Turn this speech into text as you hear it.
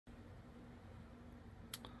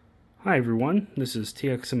Hi everyone, this is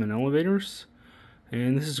TXM and Elevators,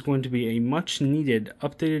 and this is going to be a much needed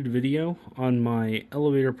updated video on my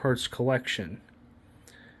elevator parts collection.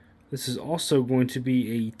 This is also going to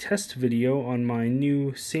be a test video on my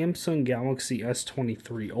new Samsung Galaxy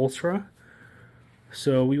S23 Ultra,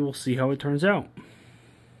 so we will see how it turns out.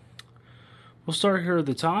 We'll start here at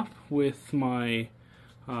the top with my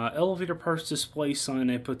elevator parts display sign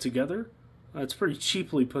I put together. It's pretty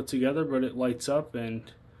cheaply put together, but it lights up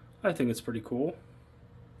and I think it's pretty cool.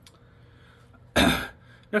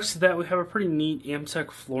 Next to that, we have a pretty neat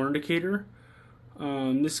AMTEC floor indicator.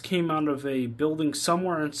 This came out of a building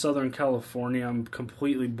somewhere in Southern California. I'm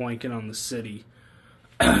completely blanking on the city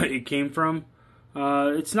it came from.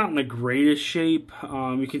 It's not in the greatest shape.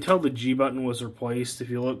 You can tell the G button was replaced.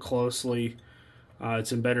 If you look closely,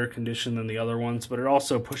 it's in better condition than the other ones, but it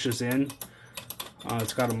also pushes in.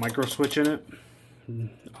 It's got a micro switch in it.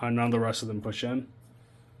 None of the rest of them push in.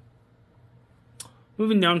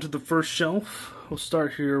 Moving down to the first shelf, we'll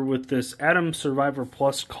start here with this Atom Survivor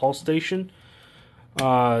Plus call station.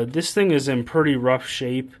 This thing is in pretty rough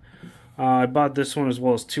shape. I bought this one as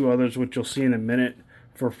well as two others, which you'll see in a minute,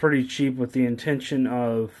 for pretty cheap with the intention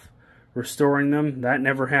of restoring them. That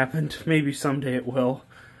never happened. Maybe someday it will.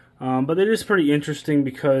 But it is pretty interesting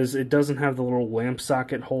because it doesn't have the little lamp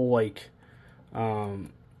socket hole like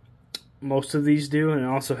most of these do, and it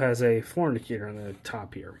also has a floor indicator on the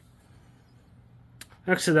top here.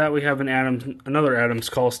 Next to that, we have another Adams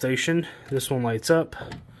call station. This one lights up.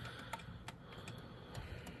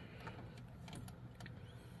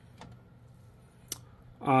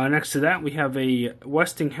 Next to that, we have a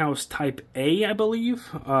Westinghouse Type A, I believe,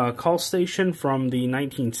 call station from the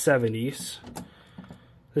 1970s.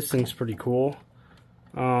 This thing's pretty cool.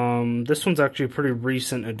 This one's actually a pretty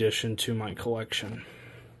recent addition to my collection.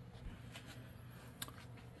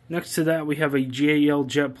 Next to that, we have a GAL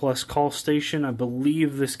Jet Plus call station. I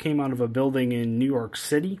believe this came out of a building in New York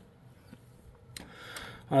City.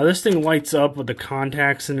 This thing lights up, but the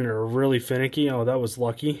contacts in it are really finicky. Oh, that was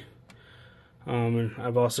lucky. And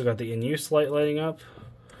I've also got the in-use light lighting up.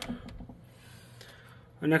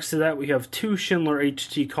 Next to that, we have two Schindler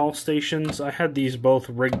HT call stations. I had these both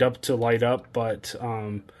rigged up to light up, but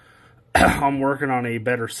I'm working on a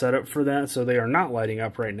better setup for that, so they are not lighting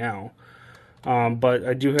up right now. But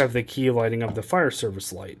I do have the key lighting up the fire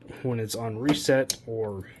service light when it's on reset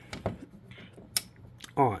or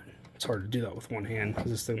on. It's hard to do that with one hand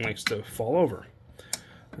because this thing likes to fall over,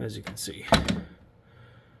 as you can see.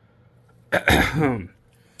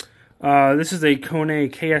 This is a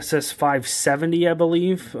Kone KSS 570, I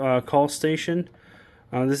believe, call station.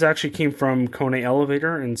 This actually came from Kone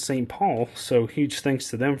Elevator in St. Paul, so huge thanks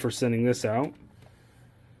to them for sending this out.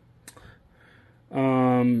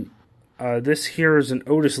 This here is an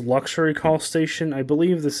Otis Luxury call station. I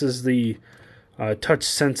believe this is the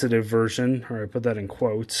touch-sensitive version, or I put that in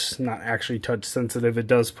quotes. Not actually touch-sensitive. It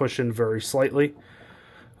does push in very slightly.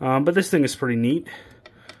 But this thing is pretty neat.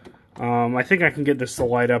 I think I can get this to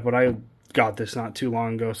light up, but I got this not too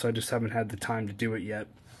long ago, so I just haven't had the time to do it yet.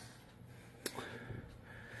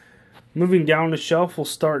 Moving down the shelf, we'll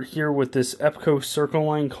start here with this EPCO Circle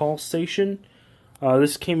Line call station.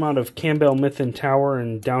 This came out of Campbell Mithun Tower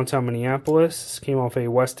in downtown Minneapolis. This came off a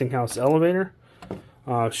Westinghouse elevator.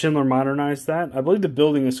 Schindler modernized that. I believe the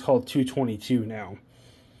building is called 222 now.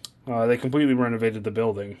 They completely renovated the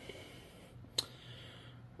building.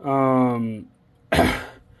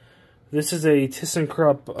 This is a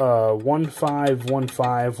ThyssenKrupp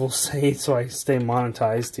 1515, we'll say, so I stay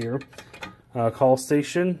monetized here. Call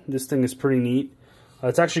station. This thing is pretty neat.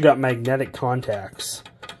 It's actually got magnetic contacts.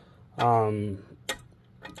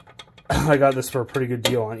 I got this for a pretty good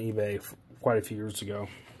deal on eBay quite a few years ago,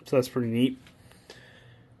 so that's pretty neat.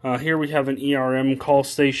 Here we have an ERM call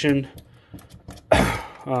station.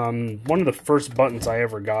 One of the first buttons I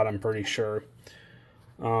ever got, I'm pretty sure.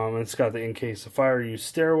 It's got the in case of fire use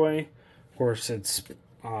stairway. Of course, it's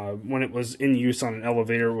when it was in use on an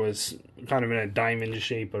elevator, it was kind of in a diamond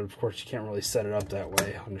shape, but of course you can't really set it up that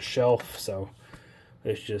way on a shelf, so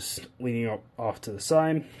it's just leaning up off to the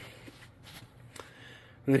side.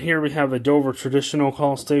 And then here we have a Dover traditional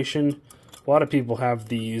call station. A lot of people have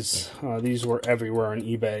these. These were everywhere on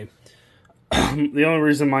eBay. The only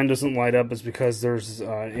reason mine doesn't light up is because there's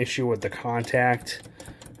an issue with the contact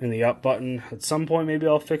and the up button. At some point maybe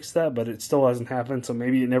I'll fix that, but it still hasn't happened, so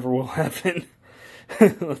maybe it never will happen.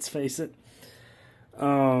 Let's face it.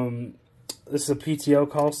 This is a PTO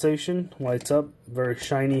call station. Lights up. Very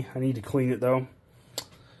shiny. I need to clean it though.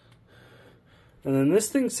 And then this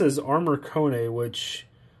thing says Armor Kone, which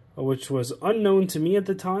which was unknown to me at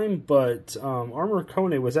the time, but Armor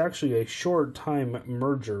Kone was actually a short-time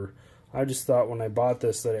merger. I just thought when I bought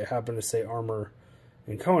this that it happened to say Armor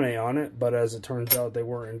and Kone on it, but as it turns out, they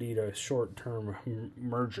were indeed a short-term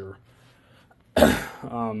merger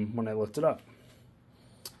when I looked it up.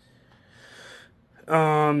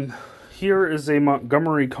 Here is a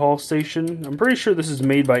Montgomery call station. I'm pretty sure this is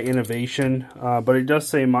made by Innovation, but it does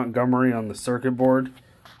say Montgomery on the circuit board.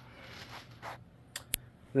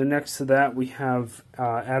 Then next to that, we have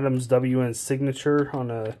Adams WN signature on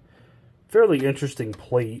a fairly interesting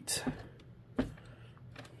plate.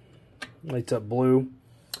 Lights up blue.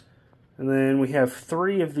 And then we have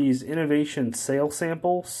 3 of these Innovation sale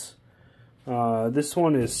samples. This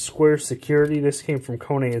one is Square Security. This came from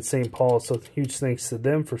Kone and St. Paul, so huge thanks to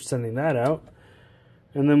them for sending that out.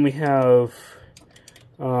 And then we have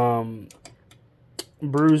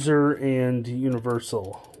Bruiser and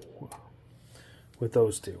Universal with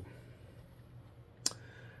those 2.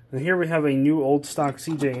 And here we have a new old stock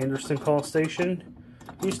CJ Anderson call station.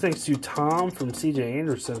 Huge thanks to Tom from CJ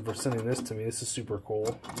Anderson for sending this to me. This is super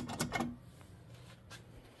cool.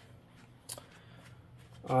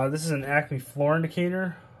 This is an Acme floor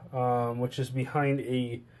indicator, which is behind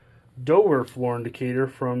a Dover floor indicator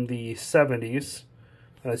from the 70s.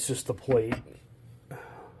 That's just the plate.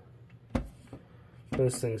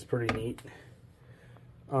 This thing's pretty neat.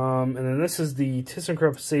 And then this is the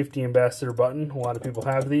ThyssenKrupp Safety Ambassador button. A lot of people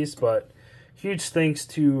have these, but huge thanks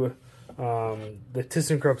to the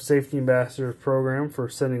ThyssenKrupp Safety Ambassador program for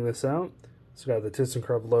sending this out. It's got the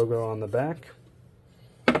ThyssenKrupp logo on the back.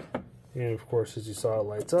 And of course, as you saw, it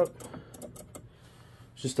lights up.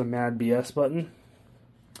 It's just a Mad BS button.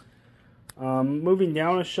 Moving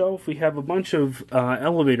down a shelf, we have a bunch of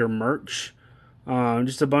elevator merch.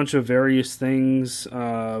 Just a bunch of various things.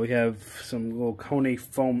 We have some little Kone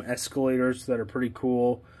foam escalators that are pretty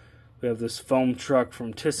cool. We have this foam truck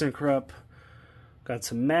from ThyssenKrupp. Got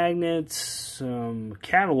some magnets, some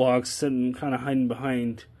catalogs sitting kind of hiding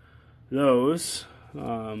behind those.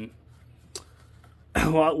 A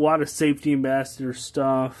lot of Safety Ambassador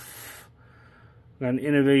stuff. Got an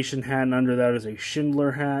Innovation hat, and under that is a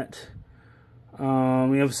Schindler hat.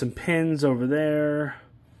 We have some pins over there.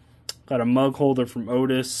 Got a mug holder from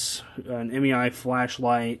Otis, an MEI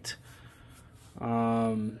flashlight,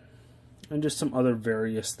 and just some other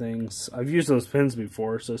various things. I've used those pins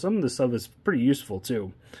before, so some of this stuff is pretty useful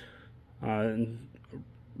too.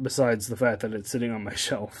 Besides the fact that it's sitting on my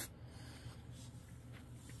shelf.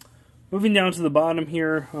 Moving down to the bottom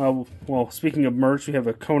here, well, speaking of merch, we have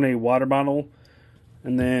a Kone water bottle,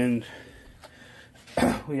 and then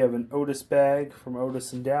we have an Otis bag from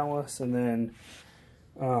Otis in Dallas, and then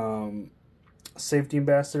Safety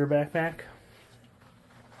Ambassador backpack.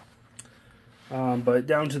 But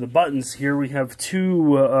down to the buttons here, we have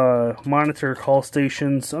 2 monitor call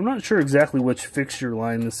stations. I'm not sure exactly which fixture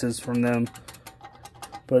line this is from them,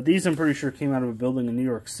 but these I'm pretty sure came out of a building in New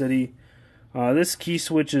York City. This key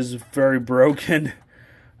switch is very broken,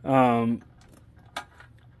 but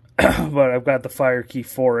I've got the fire key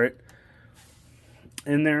for it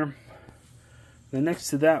in there. Then next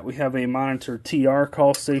to that, we have a monitor TR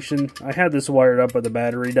call station. I had this wired up, but the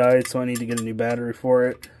battery died, so I need to get a new battery for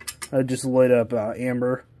it. I just lit up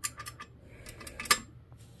amber.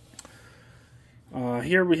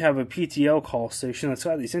 Here we have a PTL call station that's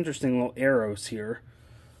got these interesting little arrows here.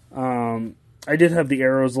 I did have the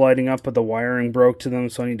arrows lighting up, but the wiring broke to them,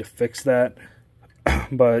 so I need to fix that.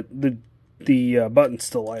 But the buttons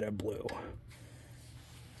still light up blue.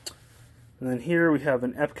 And then here we have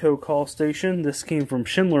an EPCO call station. This came from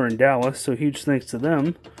Schindler in Dallas, so huge thanks to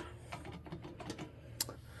them.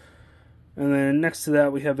 And then next to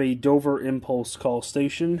that we have a Dover Impulse call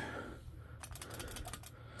station.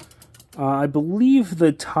 I believe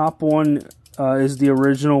the top one is the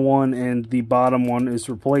original one and the bottom one is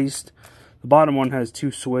replaced. The bottom one has 2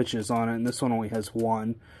 switches on it, and this one only has 1.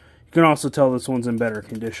 You can also tell this one's in better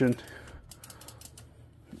condition.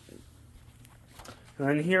 And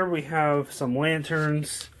then here we have some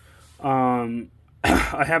lanterns. I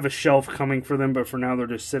have a shelf coming for them, but for now they're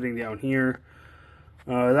just sitting down here.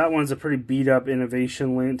 That one's a pretty beat up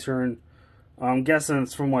Innovation lantern. I'm guessing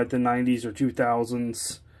it's from like the 90s or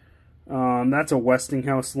 2000s. That's a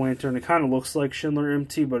Westinghouse lantern. It kind of looks like Schindler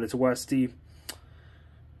MT, but it's Westy.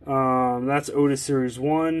 That's Otis Series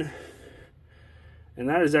 1. And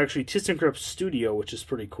that is actually ThyssenKrupp Studio, which is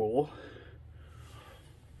pretty cool.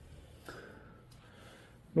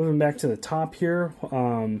 Moving back to the top here,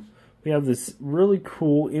 we have this really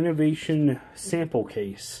cool Innovation sample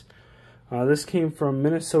case. This came from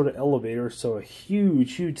Minnesota Elevator, so a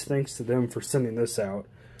huge thanks to them for sending this out.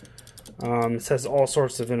 It has all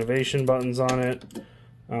sorts of innovation buttons on it.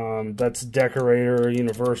 That's decorator,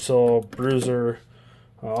 universal, bruiser.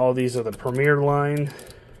 All these are the premier line.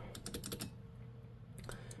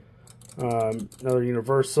 Another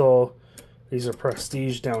universal. These are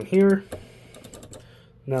prestige down here.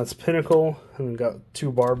 Now it's pinnacle, and we've got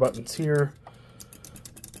 2 bar buttons here,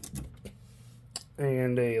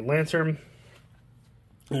 and a lantern,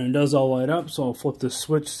 and it does all light up. So I'll flip this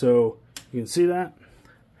switch so you can see that,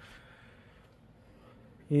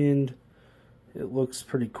 and it looks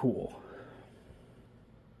pretty cool.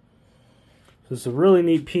 So it's a really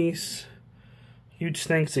neat piece. Huge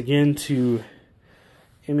thanks again to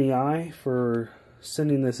MEI for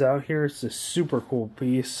sending this out here. It's a super cool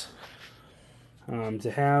piece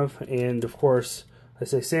to have, and of course, I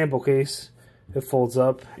say sample case. It folds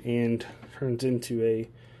up and turns into a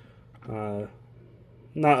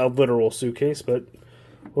not a literal suitcase, but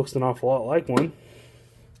looks an awful lot like one.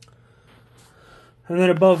 And then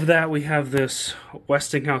above that, we have this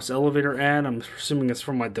Westinghouse elevator ad. I'm assuming it's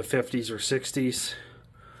from like the 50s or 60s.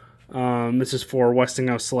 This is for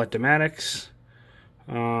Westinghouse Selectomatics.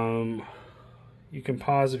 You can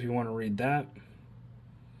pause if you want to read that.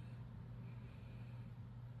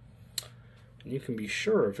 And you can be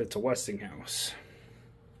sure if it's a Westinghouse.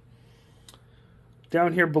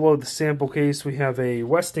 Down here below the sample case, we have a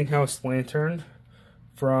Westinghouse lantern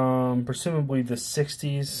from presumably the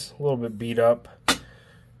 60s, a little bit beat up.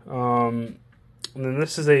 And then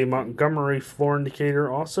this is a Montgomery floor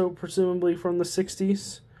indicator, also presumably from the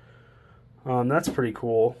 60s. That's pretty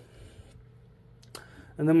cool.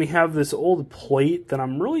 And then we have this old plate that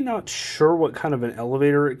I'm really not sure what kind of an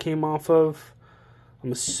elevator it came off of.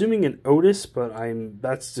 I'm assuming an Otis, but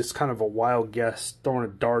that's just kind of a wild guess, throwing a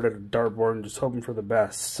dart at a dartboard and just hoping for the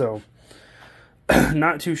best. So,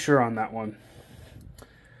 not too sure on that one.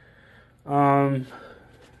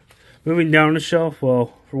 Moving down the shelf,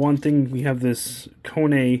 well, for one thing, we have this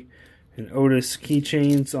Kone and Otis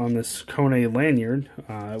keychains on this Kone lanyard.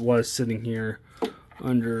 It was sitting here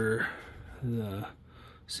under the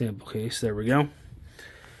sample case. There we go.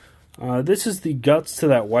 This is the guts to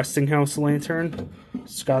that Westinghouse lantern.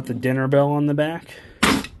 It's got the dinner bell on the back.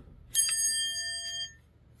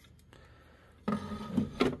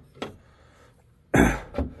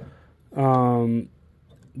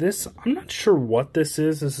 This, I'm not sure what this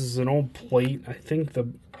is. This is an old plate. I think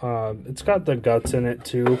it's got the guts in it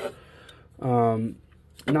too.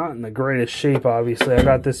 Not in the greatest shape, obviously. I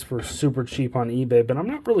got this for super cheap on eBay, but I'm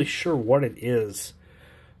not really sure what it is.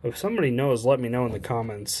 If somebody knows, let me know in the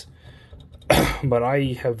comments. But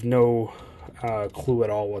I have no clue at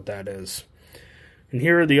all what that is. And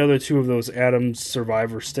here are the other 2 of those Adams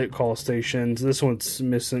Survivor stick call stations. This one's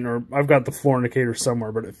missing, or I've got the floor indicator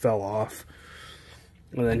somewhere, but it fell off.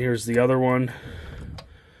 And then here's the other one.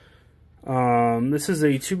 This is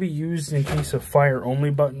a to be used in case of fire only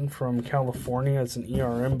button from California. It's an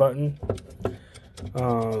ERM button.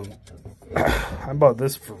 I bought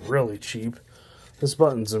this for really cheap. This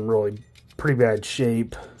button's in really pretty bad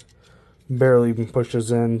shape. Barely even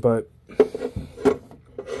pushes in, but...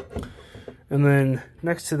 And then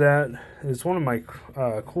next to that is one of my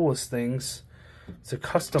coolest things. It's a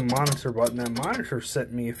custom monitor button that Monitor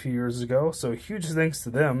sent me a few years ago, so huge thanks to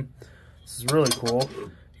them. This is really cool.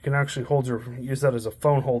 You can actually use that as a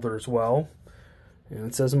phone holder as well. And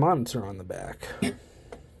it says Monitor on the back.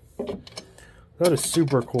 That is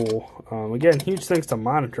super cool. Again, huge thanks to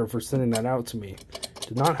Monitor for sending that out to me.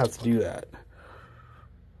 Did not have to do that.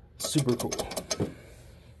 Super cool.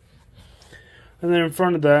 And then in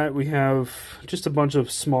front of that, we have just a bunch of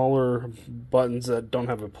smaller buttons that don't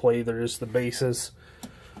have a play. They're just the bases.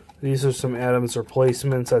 These are some Adams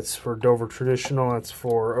replacements. That's for Dover Traditional. That's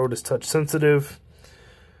for Otis Touch Sensitive.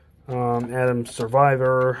 Adams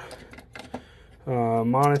Survivor.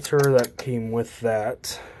 Monitor that came with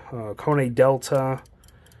that. Kone Delta,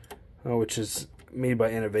 which is made by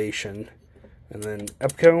Innovation. And then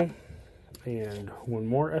EPCO. And one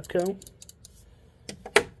more EPCO.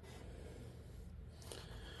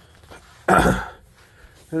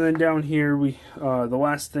 And then down here, the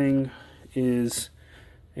last thing is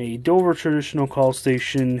a Dover Traditional call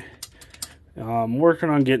station. I'm working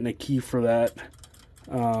on getting a key for that.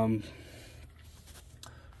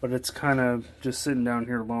 But it's kind of just sitting down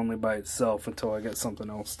here lonely by itself until I get something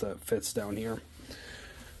else that fits down here.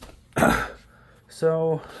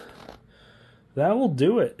 So that will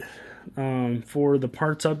do it for the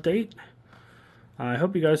parts update. I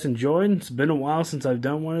hope you guys enjoyed. It's been a while since I've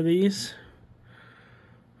done one of these.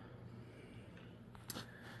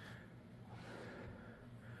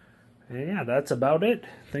 And yeah, that's about it.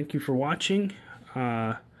 Thank you for watching.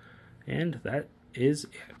 And that is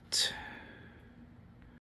it.